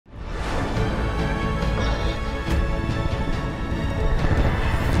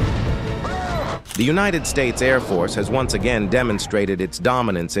The United States Air Force has once again demonstrated its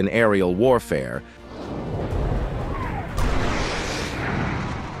dominance in aerial warfare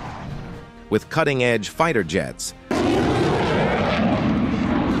with cutting-edge fighter jets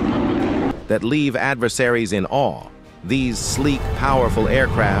that leave adversaries in awe. These sleek, powerful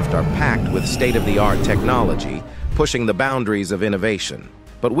aircraft are packed with state-of-the-art technology, pushing the boundaries of innovation.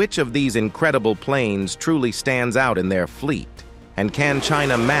 But which of these incredible planes truly stands out in their fleet? And can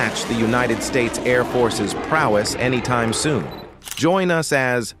China match the United States Air Force's prowess anytime soon? Join us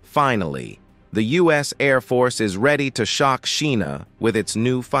as, finally, the U.S. Air Force is ready to shock Shina with its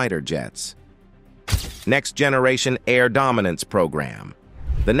new fighter jets. Next Generation Air Dominance Program.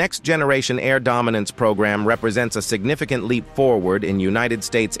 The Next Generation Air Dominance Program represents a significant leap forward in United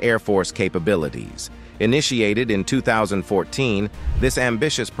States Air Force capabilities. Initiated in 2014, this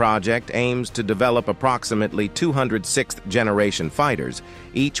ambitious project aims to develop approximately 200 sixth-generation fighters,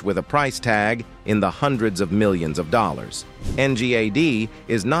 each with a price tag in the hundreds of millions of dollars. NGAD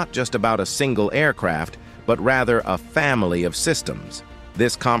is not just about a single aircraft, but rather a family of systems.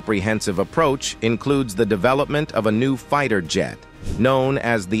 This comprehensive approach includes the development of a new fighter jet, known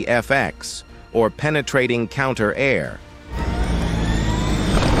as the FX, or Penetrating Counter-Air,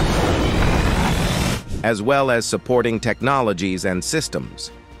 as well as supporting technologies and systems.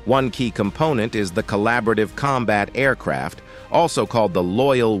 One key component is the Collaborative Combat Aircraft, also called the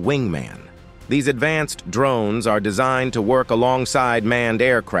Loyal Wingman. These advanced drones are designed to work alongside manned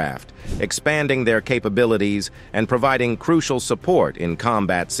aircraft, expanding their capabilities and providing crucial support in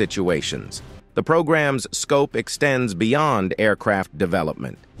combat situations. The program's scope extends beyond aircraft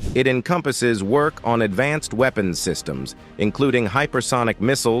development. It encompasses work on advanced weapons systems, including hypersonic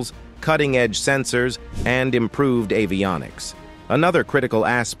missiles, cutting-edge sensors, and improved avionics. Another critical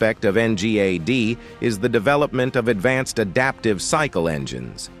aspect of NGAD is the development of advanced adaptive cycle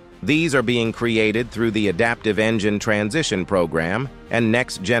engines. These are being created through the Adaptive Engine Transition Program and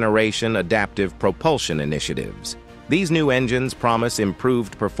Next Generation Adaptive Propulsion initiatives. These new engines promise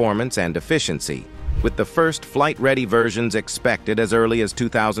improved performance and efficiency, with the first flight-ready versions expected as early as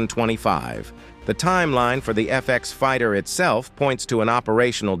 2025. The timeline for the FX fighter itself points to an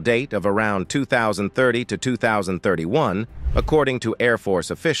operational date of around 2030 to 2031, according to Air Force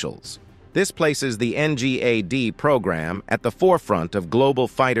officials. This places the NGAD program at the forefront of global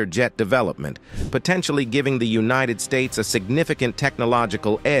fighter jet development, potentially giving the United States a significant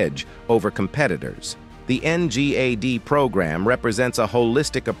technological edge over competitors. The NGAD program represents a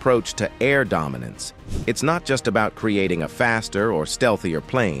holistic approach to air dominance. It's not just about creating a faster or stealthier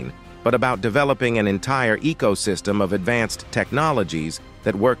plane, but about developing an entire ecosystem of advanced technologies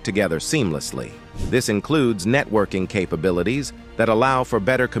that work together seamlessly. This includes networking capabilities that allow for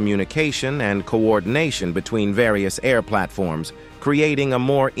better communication and coordination between various air platforms, creating a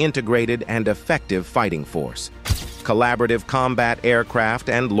more integrated and effective fighting force. Collaborative Combat Aircraft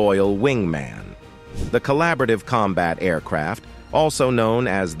and Loyal Wingman. The Collaborative Combat Aircraft, also known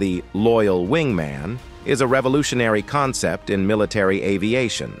as the Loyal Wingman, is a revolutionary concept in military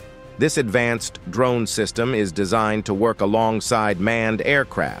aviation. This advanced drone system is designed to work alongside manned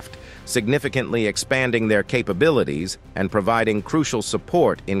aircraft, significantly expanding their capabilities and providing crucial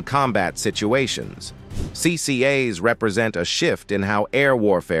support in combat situations. CCAs represent a shift in how air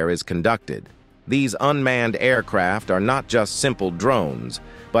warfare is conducted. These unmanned aircraft are not just simple drones,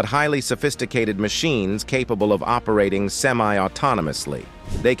 but highly sophisticated machines capable of operating semi-autonomously.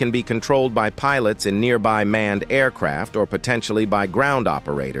 They can be controlled by pilots in nearby manned aircraft or potentially by ground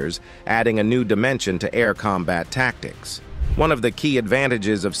operators, adding a new dimension to air combat tactics. One of the key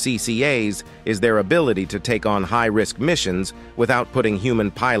advantages of CCAs is their ability to take on high-risk missions without putting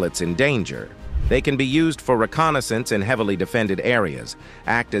human pilots in danger. They can be used for reconnaissance in heavily defended areas,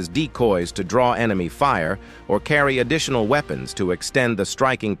 act as decoys to draw enemy fire, or carry additional weapons to extend the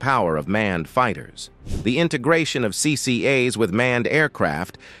striking power of manned fighters. The integration of CCAs with manned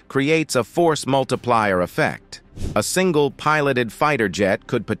aircraft creates a force multiplier effect. A single piloted fighter jet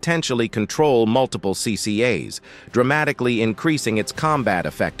could potentially control multiple CCAs, dramatically increasing its combat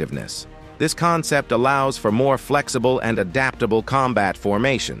effectiveness. This concept allows for more flexible and adaptable combat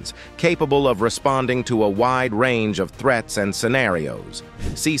formations, capable of responding to a wide range of threats and scenarios.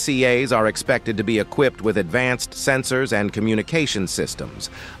 CCAs are expected to be equipped with advanced sensors and communication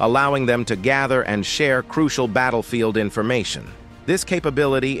systems, allowing them to gather and share crucial battlefield information. This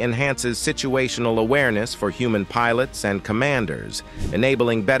capability enhances situational awareness for human pilots and commanders,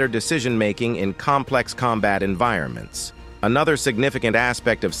 enabling better decision-making in complex combat environments. Another significant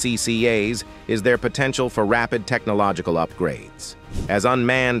aspect of CCAs is their potential for rapid technological upgrades. As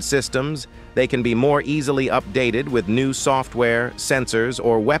unmanned systems, they can be more easily updated with new software, sensors,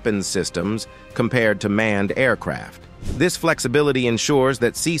 or weapons systems compared to manned aircraft. This flexibility ensures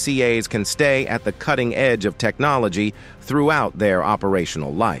that CCAs can stay at the cutting edge of technology throughout their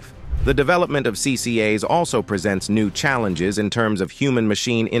operational life. The development of CCAs also presents new challenges in terms of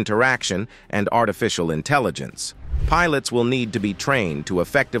human-machine interaction and artificial intelligence. Pilots will need to be trained to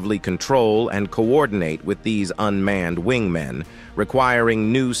effectively control and coordinate with these unmanned wingmen,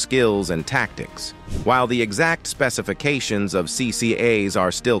 requiring new skills and tactics. While the exact specifications of CCAs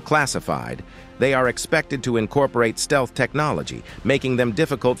are still classified, they are expected to incorporate stealth technology, making them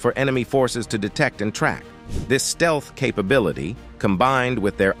difficult for enemy forces to detect and track. This stealth capability, combined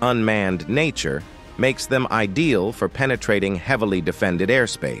with their unmanned nature, makes them ideal for penetrating heavily defended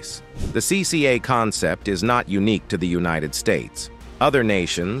airspace. The CCA concept is not unique to the United States. Other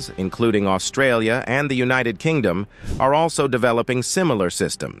nations, including Australia and the United Kingdom, are also developing similar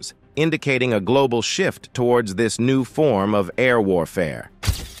systems, indicating a global shift towards this new form of air warfare.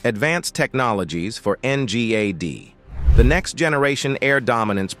 Advanced technologies for NGAD. The Next Generation Air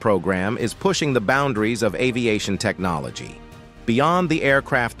Dominance program is pushing the boundaries of aviation technology. Beyond the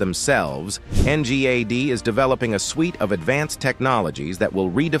aircraft themselves, NGAD is developing a suite of advanced technologies that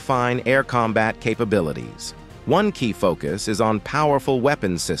will redefine air combat capabilities. One key focus is on powerful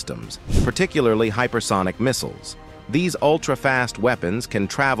weapons systems, particularly hypersonic missiles. These ultra-fast weapons can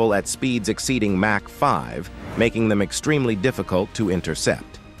travel at speeds exceeding Mach 5, making them extremely difficult to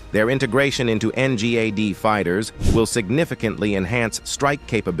intercept. Their integration into NGAD fighters will significantly enhance strike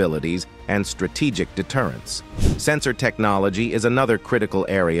capabilities and strategic deterrence. Sensor technology is another critical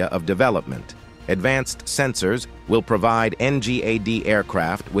area of development. Advanced sensors will provide NGAD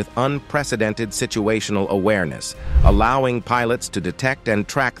aircraft with unprecedented situational awareness, allowing pilots to detect and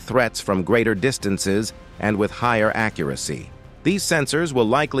track threats from greater distances and with higher accuracy. These sensors will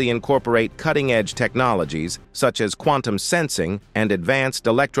likely incorporate cutting-edge technologies such as quantum sensing and advanced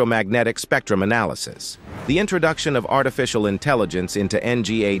electromagnetic spectrum analysis. The introduction of artificial intelligence into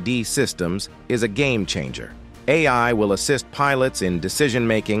NGAD systems is a game-changer. AI will assist pilots in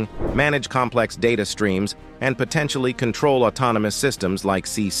decision-making, manage complex data streams, and potentially control autonomous systems like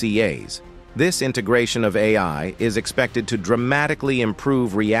CCAs. This integration of AI is expected to dramatically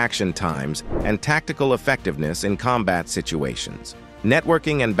improve reaction times and tactical effectiveness in combat situations.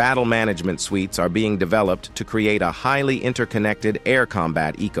 Networking and battle management suites are being developed to create a highly interconnected air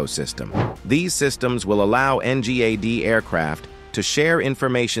combat ecosystem. These systems will allow NGAD aircraft to share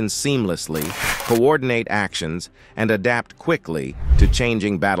information seamlessly, coordinate actions, and adapt quickly to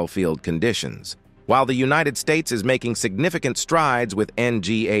changing battlefield conditions. While the United States is making significant strides with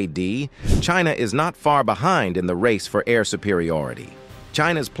NGAD, China is not far behind in the race for air superiority.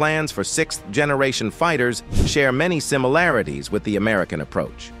 China's plans for sixth-generation fighters share many similarities with the American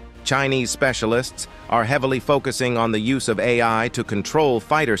approach. Chinese specialists are heavily focusing on the use of AI to control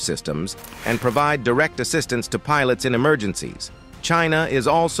fighter systems and provide direct assistance to pilots in emergencies. China is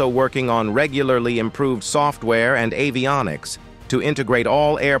also working on regularly improved software and avionics to integrate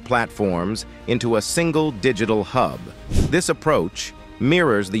all air platforms into a single digital hub. This approach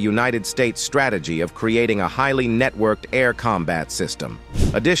mirrors the United States' strategy of creating a highly networked air combat system.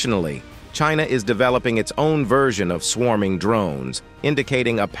 Additionally, China is developing its own version of swarming drones,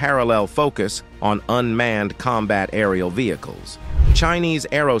 indicating a parallel focus on unmanned combat aerial vehicles. Chinese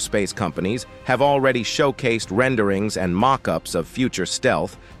aerospace companies have already showcased renderings and mock-ups of future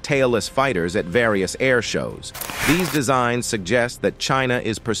stealth, tailless fighters at various air shows. These designs suggest that China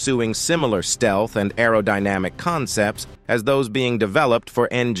is pursuing similar stealth and aerodynamic concepts as those being developed for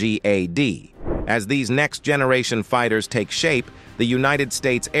NGAD. As these next-generation fighters take shape, the United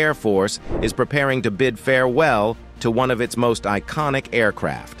States Air Force is preparing to bid farewell to one of its most iconic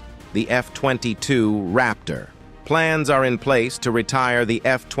aircraft, the F-22 Raptor. Plans are in place to retire the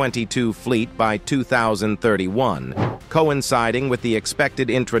F-22 fleet by 2031, coinciding with the expected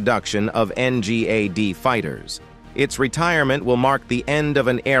introduction of NGAD fighters. Its retirement will mark the end of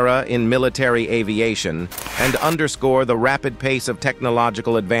an era in military aviation and underscore the rapid pace of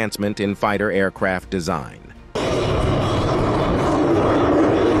technological advancement in fighter aircraft design.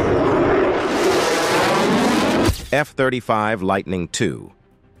 F-35 Lightning II.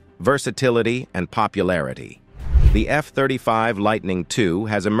 Versatility and popularity. The F-35 Lightning II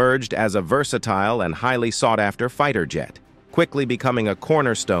has emerged as a versatile and highly sought-after fighter jet, quickly becoming a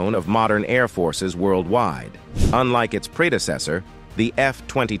cornerstone of modern air forces worldwide. Unlike its predecessor, the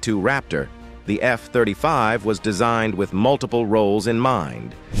F-22 Raptor, the F-35 was designed with multiple roles in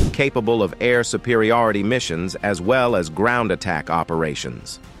mind. capable of air superiority missions as well as ground attack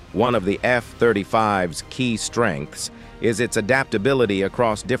operations. One of the F-35's key strengths is its adaptability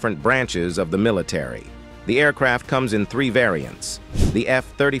across different branches of the military. The aircraft comes in 3 variants: the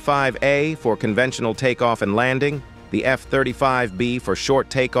F-35A for conventional takeoff and landing, the F-35B for short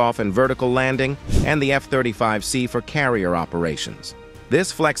takeoff and vertical landing, and the F-35C for carrier operations.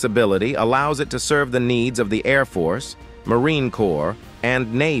 This flexibility allows it to serve the needs of the Air Force, Marine Corps,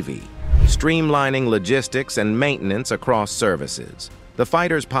 and Navy, streamlining logistics and maintenance across services. The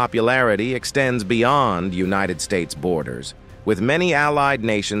fighter's popularity extends beyond United States borders, with many allied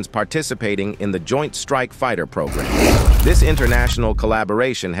nations participating in the Joint Strike Fighter program. This international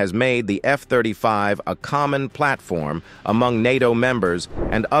collaboration has made the F-35 a common platform among NATO members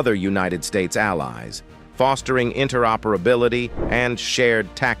and other United States allies, fostering interoperability and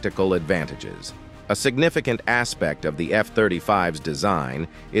shared tactical advantages. A significant aspect of the F-35's design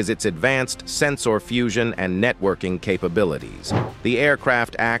is its advanced sensor fusion and networking capabilities. The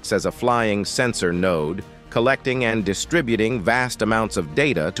aircraft acts as a flying sensor node, collecting and distributing vast amounts of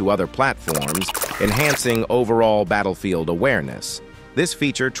data to other platforms, enhancing overall battlefield awareness. This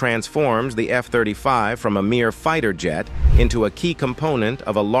feature transforms the F-35 from a mere fighter jet into a key component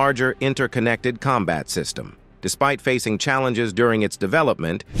of a larger interconnected combat system. Despite facing challenges during its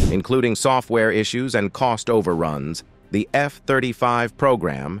development, including software issues and cost overruns, the F-35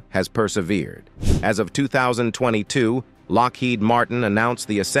 program has persevered. As of 2022, Lockheed Martin announced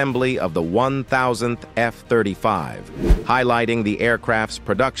the assembly of the 1,000th F-35, highlighting the aircraft's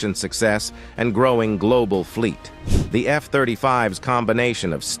production success and growing global fleet. The F-35's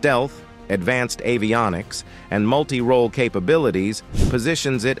combination of stealth, advanced avionics, and multi-role capabilities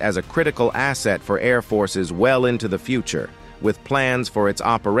positions it as a critical asset for air forces well into the future, with plans for its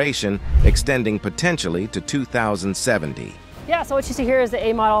operation extending potentially to 2070. Yeah, so what you see here is the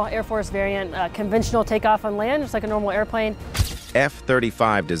A-model Air Force variant, conventional takeoff on land, just like a normal airplane.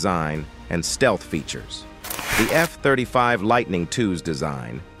 F-35 design and stealth features. The F-35 Lightning II's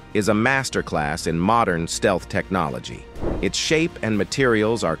design is a masterclass in modern stealth technology. Its shape and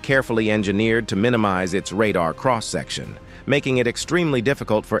materials are carefully engineered to minimize its radar cross-section, making it extremely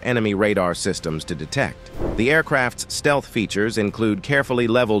difficult for enemy radar systems to detect. The aircraft's stealth features include carefully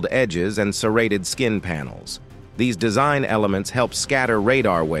leveled edges and serrated skin panels. These design elements help scatter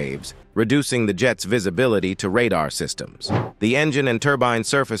radar waves, reducing the jet's visibility to radar systems. The engine and turbine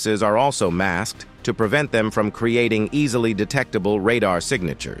surfaces are also masked to prevent them from creating easily detectable radar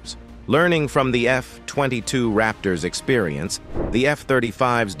signatures. Learning from the F-22 Raptor's experience, the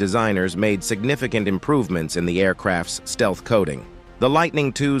F-35's designers made significant improvements in the aircraft's stealth coating. The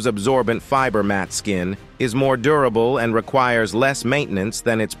Lightning II's absorbent fiber matte skin is more durable and requires less maintenance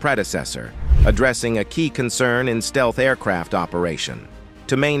than its predecessor, addressing a key concern in stealth aircraft operation.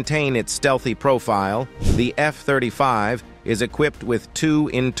 To maintain its stealthy profile, the F-35 is equipped with 2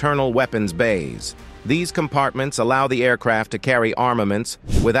 internal weapons bays. These compartments allow the aircraft to carry armaments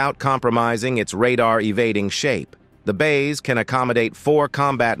without compromising its radar-evading shape. The bays can accommodate 4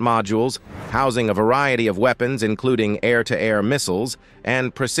 combat modules, housing a variety of weapons including air-to-air missiles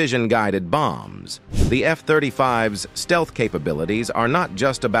and precision-guided bombs. The F-35's stealth capabilities are not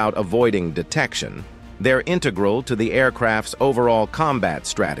just about avoiding detection. They're integral to the aircraft's overall combat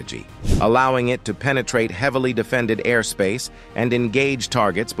strategy, allowing it to penetrate heavily defended airspace and engage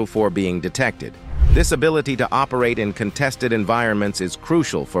targets before being detected. This ability to operate in contested environments is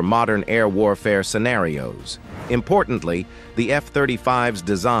crucial for modern air warfare scenarios. Importantly, the F-35's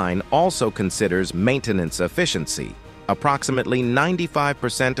design also considers maintenance efficiency. Approximately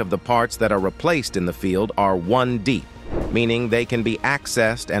 95% of the parts that are replaced in the field are 1 deep, meaning they can be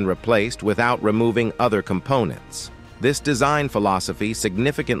accessed and replaced without removing other components. This design philosophy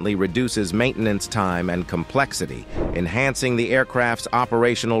significantly reduces maintenance time and complexity, enhancing the aircraft's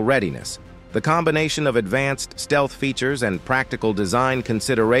operational readiness. The combination of advanced stealth features and practical design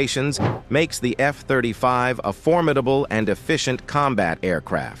considerations makes the F-35 a formidable and efficient combat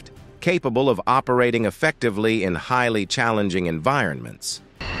aircraft, capable of operating effectively in highly challenging environments.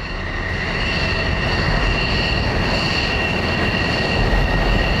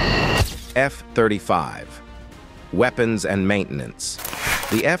 F-35. Weapons and maintenance.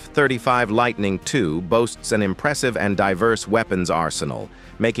 The F-35 Lightning II boasts an impressive and diverse weapons arsenal,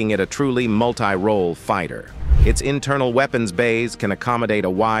 making it a truly multi-role fighter. Its internal weapons bays can accommodate a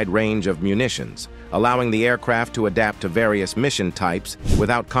wide range of munitions, allowing the aircraft to adapt to various mission types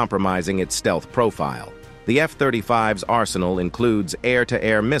without compromising its stealth profile. The F-35's arsenal includes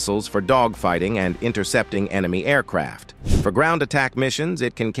air-to-air missiles for dogfighting and intercepting enemy aircraft. For ground attack missions,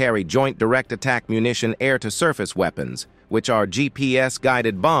 it can carry joint direct attack munition air-to-surface weapons, which are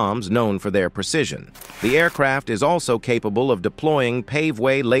GPS-guided bombs known for their precision. The aircraft is also capable of deploying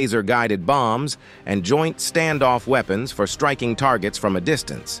paveway laser-guided bombs and joint standoff weapons for striking targets from a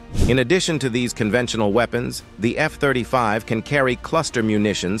distance. In addition to these conventional weapons, the F-35 can carry cluster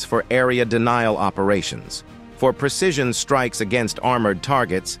munitions for area denial operations. For precision strikes against armored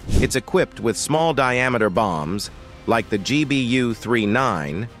targets, it's equipped with small-diameter bombs like the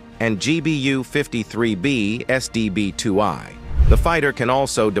GBU-39 and GBU-53B SDB-2I. The fighter can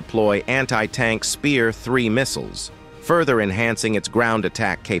also deploy anti-tank Spear-3 missiles, further enhancing its ground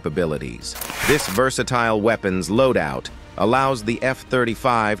attack capabilities. This versatile weapons loadout allows the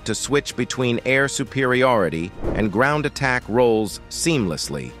F-35 to switch between air superiority and ground attack roles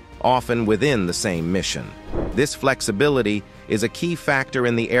seamlessly, often within the same mission. This flexibility is a key factor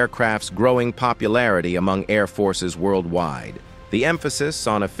in the aircraft's growing popularity among air forces worldwide. The emphasis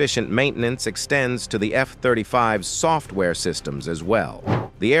on efficient maintenance extends to the F-35's software systems as well.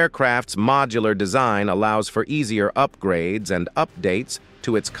 The aircraft's modular design allows for easier upgrades and updates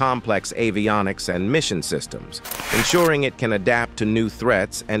to its complex avionics and mission systems, ensuring it can adapt to new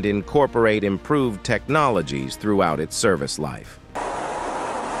threats and incorporate improved technologies throughout its service life.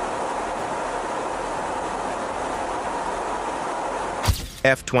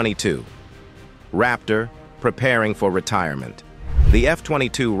 F-22. Raptor, preparing for retirement. The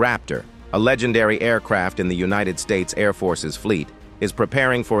F-22 Raptor, a legendary aircraft in the United States Air Force's fleet, is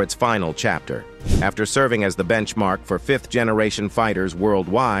preparing for its final chapter. After serving as the benchmark for fifth-generation fighters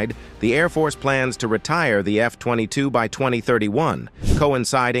worldwide, the Air Force plans to retire the F-22 by 2031,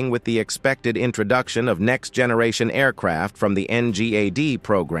 coinciding with the expected introduction of next-generation aircraft from the NGAD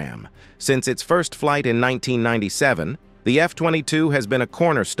program. Since its first flight in 1997, the F-22 has been a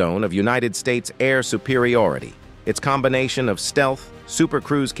cornerstone of United States air superiority. Its combination of stealth,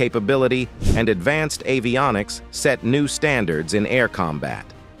 supercruise capability, and advanced avionics set new standards in air combat.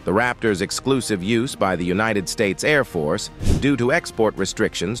 The Raptor's exclusive use by the United States Air Force, due to export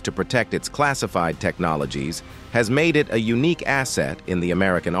restrictions to protect its classified technologies, has made it a unique asset in the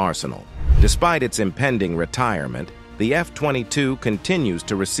American arsenal. Despite its impending retirement, the F-22 continues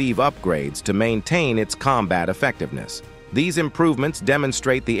to receive upgrades to maintain its combat effectiveness. These improvements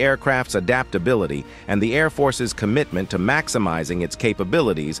demonstrate the aircraft's adaptability and the Air Force's commitment to maximizing its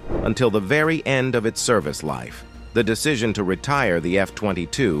capabilities until the very end of its service life. The decision to retire the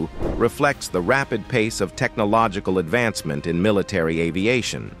F-22 reflects the rapid pace of technological advancement in military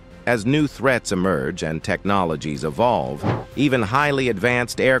aviation. As new threats emerge and technologies evolve, even highly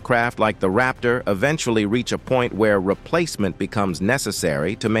advanced aircraft like the Raptor eventually reach a point where replacement becomes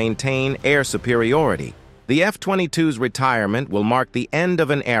necessary to maintain air superiority. The F-22's retirement will mark the end of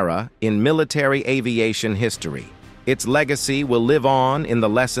an era in military aviation history. Its legacy will live on in the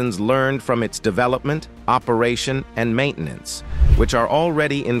lessons learned from its development, operation, and maintenance, which are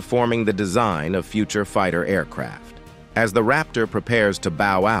already informing the design of future fighter aircraft. As the Raptor prepares to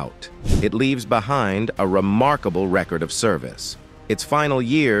bow out, it leaves behind a remarkable record of service. Its final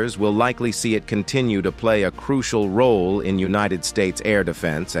years will likely see it continue to play a crucial role in United States air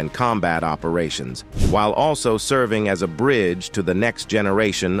defense and combat operations, while also serving as a bridge to the next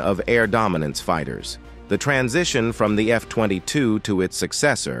generation of air dominance fighters. The transition from the F-22 to its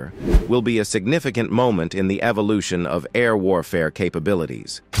successor will be a significant moment in the evolution of air warfare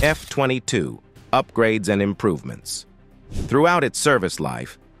capabilities. F-22, upgrades and improvements. Throughout its service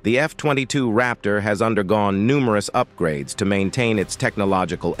life, the F-22 Raptor has undergone numerous upgrades to maintain its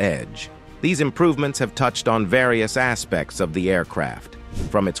technological edge. These improvements have touched on various aspects of the aircraft,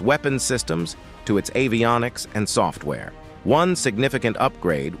 from its weapons systems to its avionics and software. One significant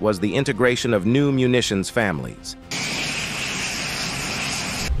upgrade was the integration of new munitions families.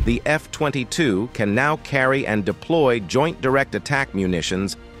 The F-22 can now carry and deploy joint direct attack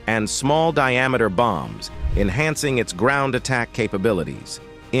munitions and small-diameter bombs, enhancing its ground attack capabilities.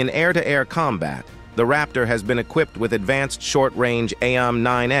 In air-to-air combat, the Raptor has been equipped with advanced short-range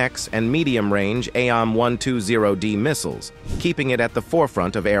AIM-9X and medium-range AIM-120D missiles, keeping it at the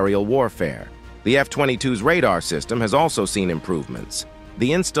forefront of aerial warfare. The F-22's radar system has also seen improvements.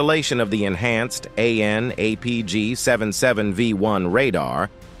 The installation of the enhanced AN/APG-77V1 radar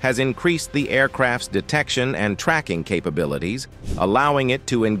has increased the aircraft's detection and tracking capabilities, allowing it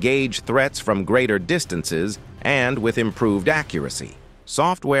to engage threats from greater distances and with improved accuracy.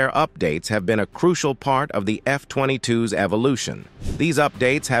 Software updates have been a crucial part of the F-22's evolution. These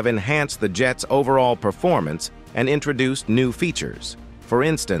updates have enhanced the jet's overall performance and introduced new features. For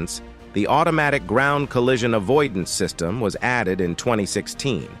instance, the automatic ground collision avoidance system was added in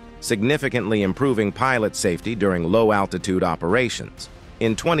 2016, significantly improving pilot safety during low-altitude operations.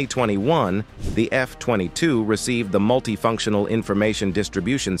 In 2021, the F-22 received the Multifunctional Information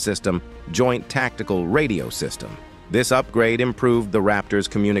Distribution System Joint Tactical Radio System. This upgrade improved the Raptor's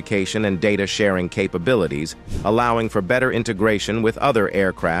communication and data sharing capabilities, allowing for better integration with other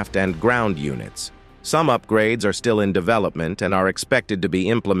aircraft and ground units. Some upgrades are still in development and are expected to be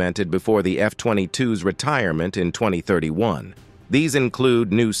implemented before the F-22's retirement in 2031. These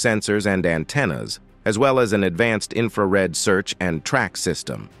include new sensors and antennas, as well as an advanced infrared search and track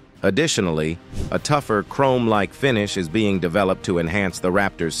system. Additionally, a tougher chrome-like finish is being developed to enhance the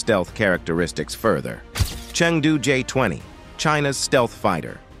Raptor's stealth characteristics further. Chengdu J-20, China's stealth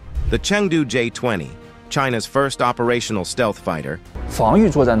fighter. The Chengdu J-20, China's first operational stealth fighter, 防御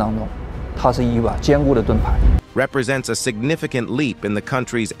作战当中，它是一把坚固的盾牌。 represents a significant leap in the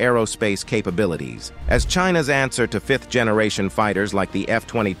country's aerospace capabilities. As China's answer to fifth-generation fighters like the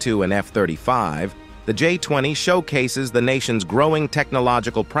F-22 and F-35, the J-20 showcases the nation's growing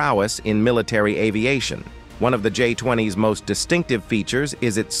technological prowess in military aviation. One of the J-20's most distinctive features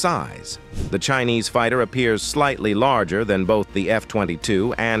is its size. The Chinese fighter appears slightly larger than both the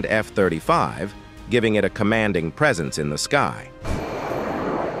F-22 and F-35, giving it a commanding presence in the sky.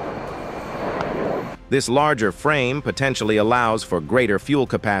 This larger frame potentially allows for greater fuel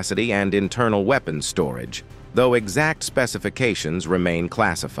capacity and internal weapons storage, though exact specifications remain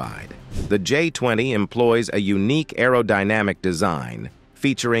classified. The J-20 employs a unique aerodynamic design,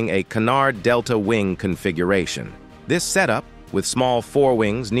 featuring a canard delta wing configuration. This setup, with small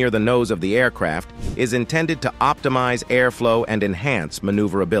forewings near the nose of the aircraft, is intended to optimize airflow and enhance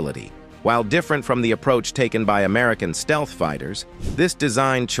maneuverability. While different from the approach taken by American stealth fighters, this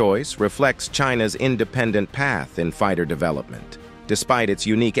design choice reflects China's independent path in fighter development. Despite its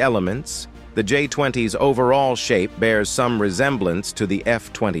unique elements, the J-20's overall shape bears some resemblance to the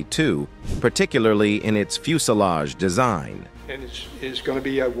F-22, particularly in its fuselage design. And is going to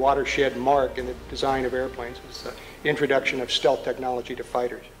be a watershed mark in the design of airplanes. It's the introduction of stealth technology to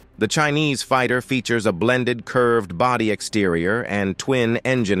fighters. The Chinese fighter features a blended curved body exterior and twin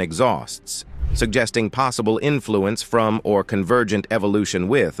engine exhausts, suggesting possible influence from or convergent evolution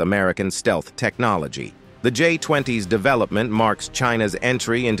with American stealth technology. The J-20's development marks China's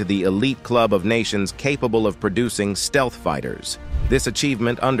entry into the elite club of nations capable of producing stealth fighters. This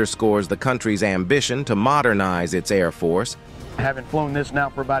achievement underscores the country's ambition to modernize its air force. Having flown this now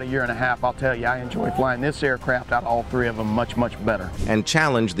for about a year and a half, I'll tell you, I enjoy flying this aircraft out of all three of them much better. And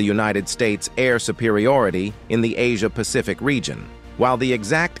challenge the United States' air superiority in the Asia-Pacific region. While the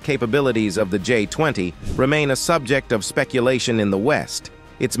exact capabilities of the J-20 remain a subject of speculation in the West,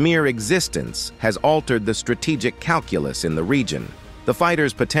 its mere existence has altered the strategic calculus in the region. The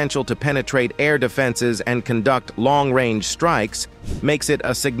fighter's potential to penetrate air defenses and conduct long-range strikes makes it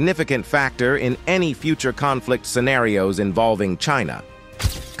a significant factor in any future conflict scenarios involving China.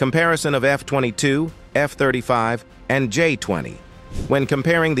 Comparison of F-22, F-35, and J-20. When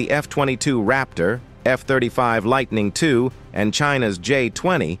comparing the F-22 Raptor, F-35 Lightning II, and China's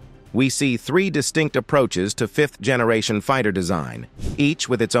J-20, we see three distinct approaches to fifth-generation fighter design, each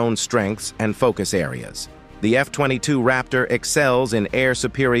with its own strengths and focus areas. The F-22 Raptor excels in air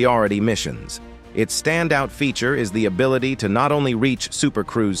superiority missions. Its standout feature is the ability to not only reach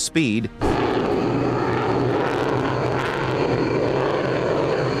supercruise speed,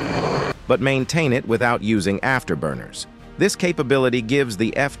 but maintain it without using afterburners. This capability gives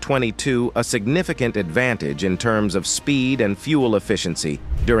the F-22 a significant advantage in terms of speed and fuel efficiency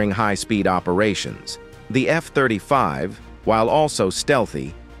during high-speed operations. The F-35, while also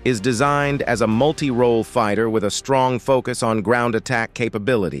stealthy, is designed as a multi-role fighter with a strong focus on ground attack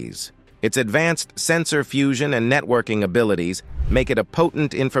capabilities. Its advanced sensor fusion and networking abilities make it a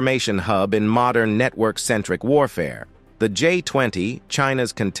potent information hub in modern network-centric warfare. The J-20,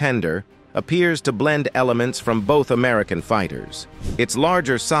 China's contender, appears to blend elements from both American fighters. Its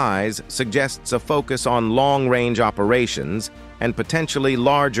larger size suggests a focus on long-range operations and potentially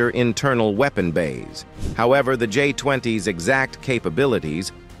larger internal weapon bays. However, the J-20's exact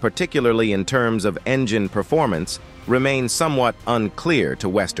capabilities, particularly in terms of engine performance, remain somewhat unclear to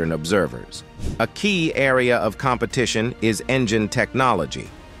Western observers. A key area of competition is engine technology.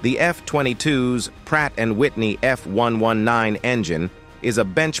 The F-22's Pratt & Whitney F119 engine is a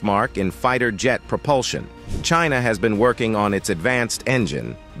benchmark in fighter jet propulsion. China has been working on its advanced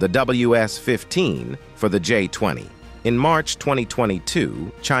engine, the WS-15, for the J-20. In March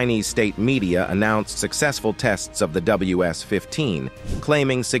 2022, Chinese state media announced successful tests of the WS-15,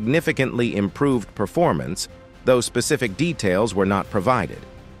 claiming significantly improved performance, though specific details were not provided.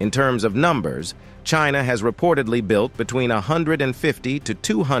 In terms of numbers, China has reportedly built between 150 to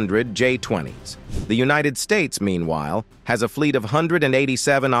 200 J-20s. The United States, meanwhile, has a fleet of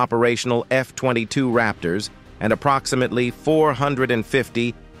 187 operational F-22 Raptors and approximately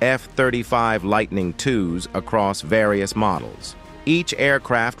 450 F-35 Lightning IIs across various models. Each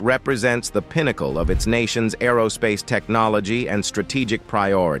aircraft represents the pinnacle of its nation's aerospace technology and strategic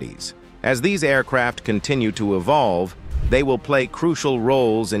priorities. As these aircraft continue to evolve, they will play crucial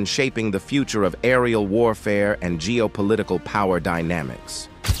roles in shaping the future of aerial warfare and geopolitical power dynamics.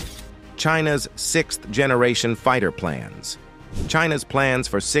 China's sixth-generation fighter plans. China's plans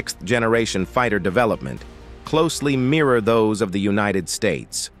for sixth-generation fighter development closely mirror those of the United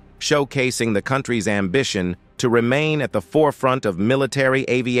States, showcasing the country's ambition to remain at the forefront of military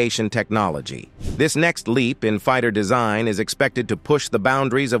aviation technology. This next leap in fighter design is expected to push the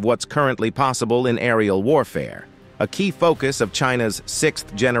boundaries of what's currently possible in aerial warfare. A key focus of China's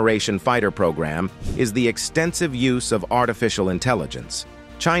sixth-generation fighter program is the extensive use of artificial intelligence.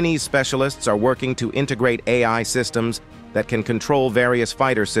 Chinese specialists are working to integrate AI systems that can control various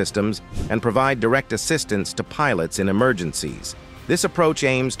fighter systems and provide direct assistance to pilots in emergencies. This approach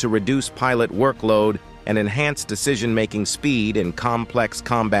aims to reduce pilot workload and enhance decision-making speed in complex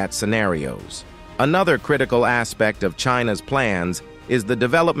combat scenarios. Another critical aspect of China's plans is the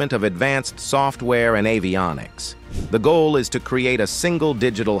development of advanced software and avionics. The goal is to create a single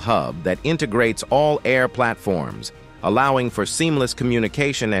digital hub that integrates all air platforms, allowing for seamless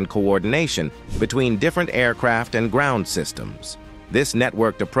communication and coordination between different aircraft and ground systems. This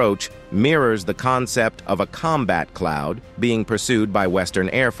networked approach mirrors the concept of a combat cloud being pursued by Western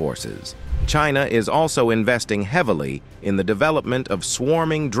air forces. China is also investing heavily in the development of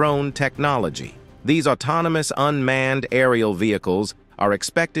swarming drone technology. These autonomous unmanned aerial vehicles are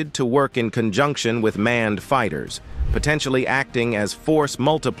expected to work in conjunction with manned fighters, potentially acting as force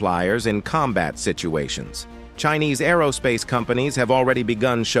multipliers in combat situations. Chinese aerospace companies have already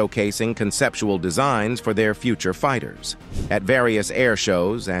begun showcasing conceptual designs for their future fighters. At various air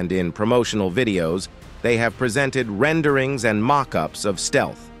shows and in promotional videos, they have presented renderings and mock-ups of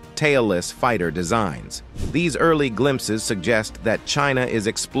stealth, tailless fighter designs. These early glimpses suggest that China is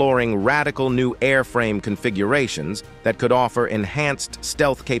exploring radical new airframe configurations that could offer enhanced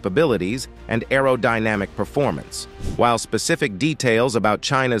stealth capabilities and aerodynamic performance. While specific details about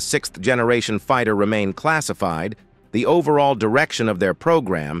China's sixth-generation fighter remain classified, the overall direction of their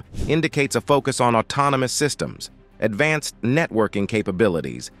program indicates a focus on autonomous systems, advanced networking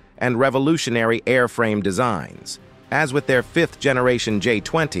capabilities, and revolutionary airframe designs. As with their fifth-generation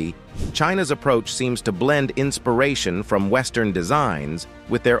J-20, China's approach seems to blend inspiration from Western designs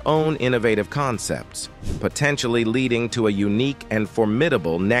with their own innovative concepts, potentially leading to a unique and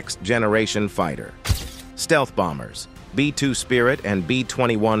formidable next-generation fighter. Stealth bombers, B-2 Spirit and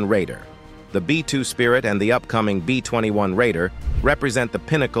B-21 Raider. The B-2 Spirit and the upcoming B-21 Raider represent the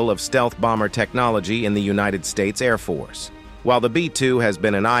pinnacle of stealth bomber technology in the United States Air Force. While the B-2 has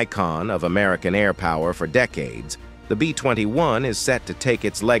been an icon of American air power for decades, the B-21 is set to take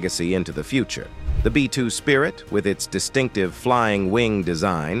its legacy into the future. The B-2 Spirit, with its distinctive flying wing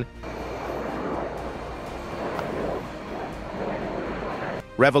design,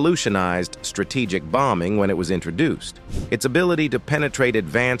 revolutionized strategic bombing when it was introduced. Its ability to penetrate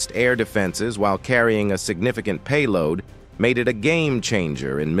advanced air defenses while carrying a significant payload made it a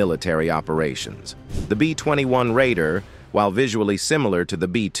game-changer in military operations. The B-21 Raider, while visually similar to the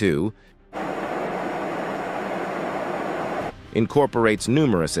B-2, incorporates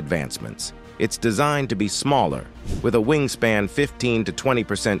numerous advancements. It's designed to be smaller, with a wingspan 15 to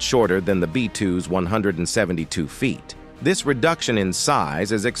 20% shorter than the B-2's 172 feet. This reduction in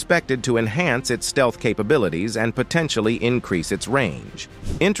size is expected to enhance its stealth capabilities and potentially increase its range.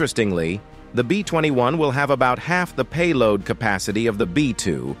 Interestingly, the B-21 will have about half the payload capacity of the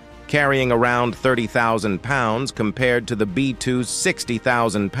B-2, carrying around 30,000 pounds compared to the B-2's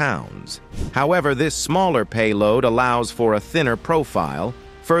 60,000 pounds. However, this smaller payload allows for a thinner profile,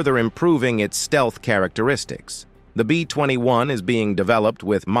 further improving its stealth characteristics. The B-21 is being developed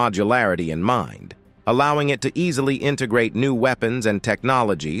with modularity in mind, allowing it to easily integrate new weapons and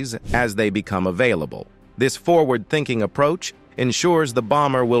technologies as they become available. This forward-thinking approach ensures the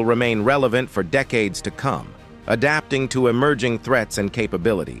bomber will remain relevant for decades to come, adapting to emerging threats and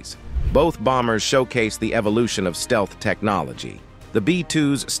capabilities. Both bombers showcase the evolution of stealth technology. The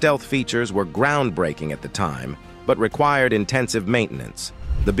B-2's stealth features were groundbreaking at the time, but required intensive maintenance.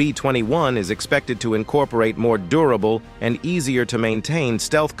 The B-21 is expected to incorporate more durable and easier-to-maintain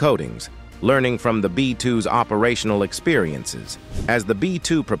stealth coatings, learning from the B-2's operational experiences. As the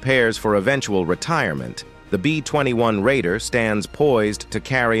B-2 prepares for eventual retirement, The B-21 Raider stands poised to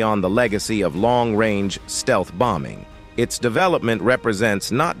carry on the legacy of long-range stealth bombing. Its development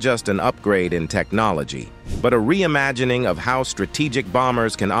represents not just an upgrade in technology, but a reimagining of how strategic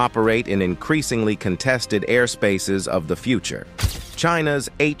bombers can operate in increasingly contested airspaces of the future. China's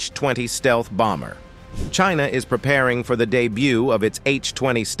H-20 stealth bomber. China is preparing for the debut of its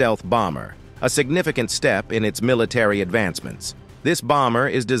H-20 stealth bomber, a significant step in its military advancements. This bomber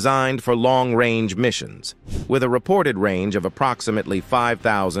is designed for long-range missions, with a reported range of approximately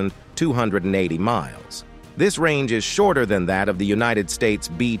 5,280 miles. This range is shorter than that of the United States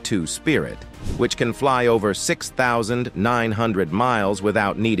B-2 Spirit, which can fly over 6,900 miles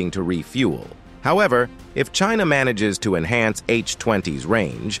without needing to refuel. However, if China manages to enhance H-20's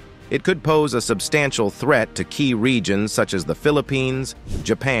range, it could pose a substantial threat to key regions such as the Philippines,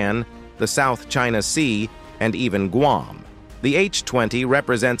 Japan, the South China Sea, and even Guam. The H-20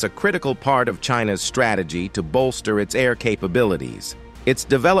 represents a critical part of China's strategy to bolster its air capabilities. Its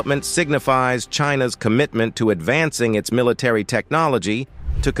development signifies China's commitment to advancing its military technology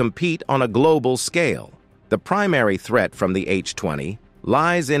to compete on a global scale. The primary threat from the H-20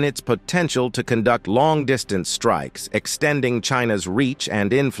 lies in its potential to conduct long-distance strikes, extending China's reach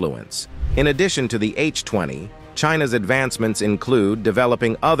and influence. In addition to the H-20, China's advancements include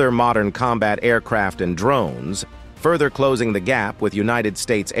developing other modern combat aircraft and drones, further closing the gap with United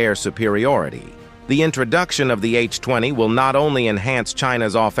States air superiority. The introduction of the H-20 will not only enhance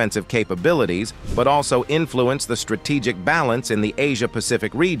China's offensive capabilities, but also influence the strategic balance in the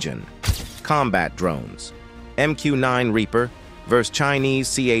Asia-Pacific region. Combat drones. MQ-9 Reaper versus Chinese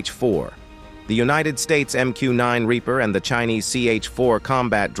CH-4. The United States MQ-9 Reaper and the Chinese CH-4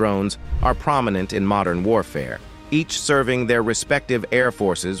 combat drones are prominent in modern warfare, each serving their respective air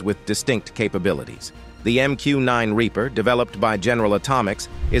forces with distinct capabilities. The MQ-9 Reaper, developed by General Atomics,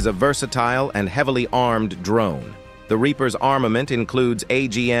 is a versatile and heavily armed drone. The Reaper's armament includes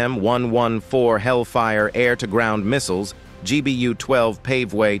AGM-114 Hellfire air-to-ground missiles, GBU-12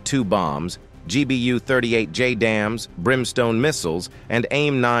 Paveway-2 bombs, GBU-38 JDAMs, Brimstone missiles, and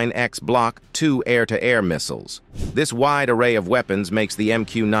AIM-9X Block 2 air-to-air missiles. This wide array of weapons makes the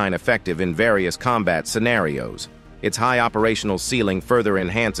MQ-9 effective in various combat scenarios. Its high operational ceiling further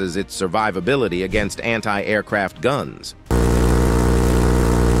enhances its survivability against anti-aircraft guns.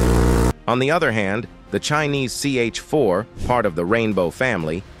 On the other hand, the Chinese CH-4, part of the Rainbow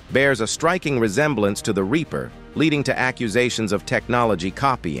family, bears a striking resemblance to the Reaper, leading to accusations of technology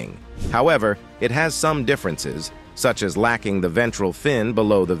copying. However, it has some differences, such as lacking the ventral fin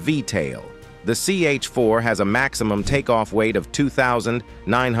below the V-tail. The CH-4 has a maximum takeoff weight of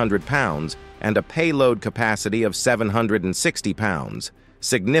 2,900 pounds and a payload capacity of 760 pounds,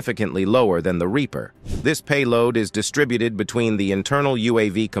 significantly lower than the Reaper. This payload is distributed between the internal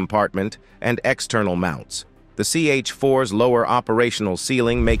UAV compartment and external mounts. The CH-4's lower operational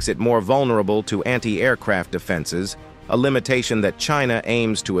ceiling makes it more vulnerable to anti-aircraft defenses, a limitation that China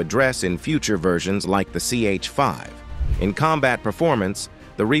aims to address in future versions like the CH-5. In combat performance,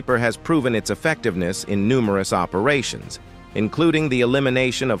 the Reaper has proven its effectiveness in numerous operations, including the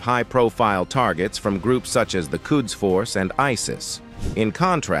elimination of high-profile targets from groups such as the Quds Force and ISIS. In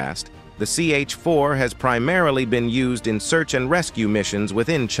contrast, the CH-4 has primarily been used in search and rescue missions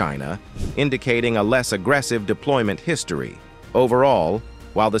within China, indicating a less aggressive deployment history. Overall,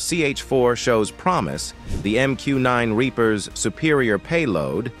 while the CH-4 shows promise, the MQ-9 Reaper's superior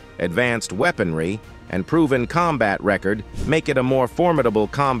payload, advanced weaponry, and proven combat record make it a more formidable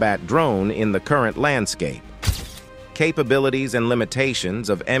combat drone in the current landscape. Capabilities and limitations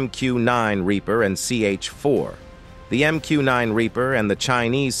of MQ-9 Reaper and CH-4. The MQ-9 Reaper and the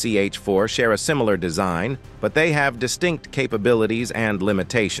Chinese CH-4 share a similar design, but they have distinct capabilities and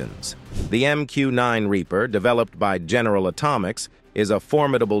limitations. The MQ-9 Reaper, developed by General Atomics, is a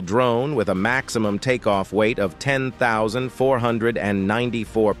formidable drone with a maximum takeoff weight of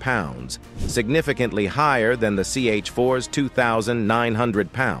 10,494 pounds, significantly higher than the CH-4's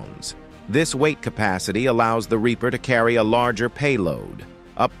 2,900 pounds. This weight capacity allows the Reaper to carry a larger payload,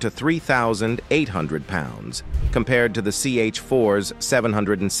 up to 3,800 pounds, compared to the CH-4's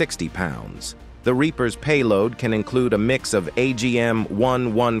 760 pounds. The Reaper's payload can include a mix of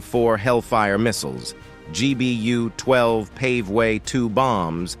AGM-114 Hellfire missiles, GBU-12 Paveway-2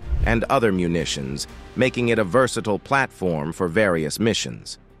 bombs, and other munitions, making it a versatile platform for various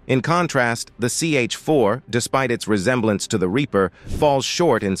missions. In contrast, the CH-4, despite its resemblance to the Reaper, falls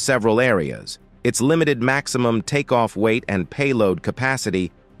short in several areas. Its limited maximum takeoff weight and payload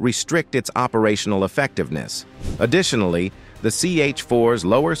capacity restrict its operational effectiveness. Additionally, the CH-4's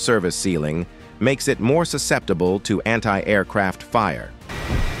lower service ceiling makes it more susceptible to anti-aircraft fire.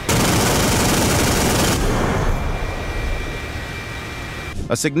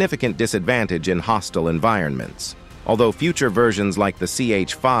 a significant disadvantage in hostile environments. Although future versions like the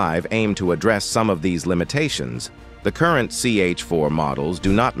CH-5 aim to address some of these limitations, the current CH-4 models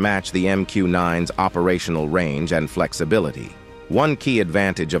do not match the MQ-9's operational range and flexibility. One key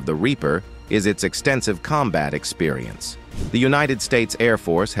advantage of the Reaper is its extensive combat experience. The United States Air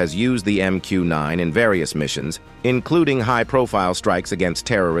Force has used the MQ-9 in various missions, including high-profile strikes against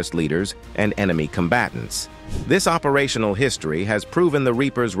terrorist leaders and enemy combatants. This operational history has proven the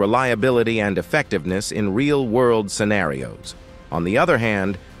Reaper's reliability and effectiveness in real-world scenarios. On the other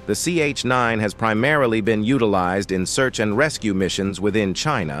hand, the CH-9 has primarily been utilized in search and rescue missions within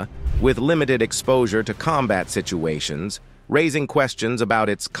China, with limited exposure to combat situations, raising questions about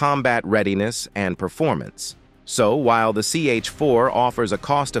its combat readiness and performance. So, while the CH-4 offers a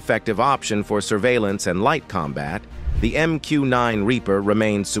cost-effective option for surveillance and light combat, the MQ-9 Reaper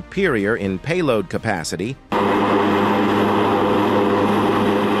remains superior in payload capacity,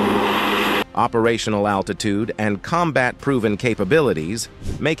 operational altitude, and combat-proven capabilities,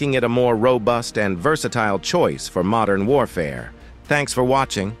 making it a more robust and versatile choice for modern warfare. Thanks for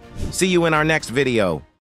watching. See you in our next video.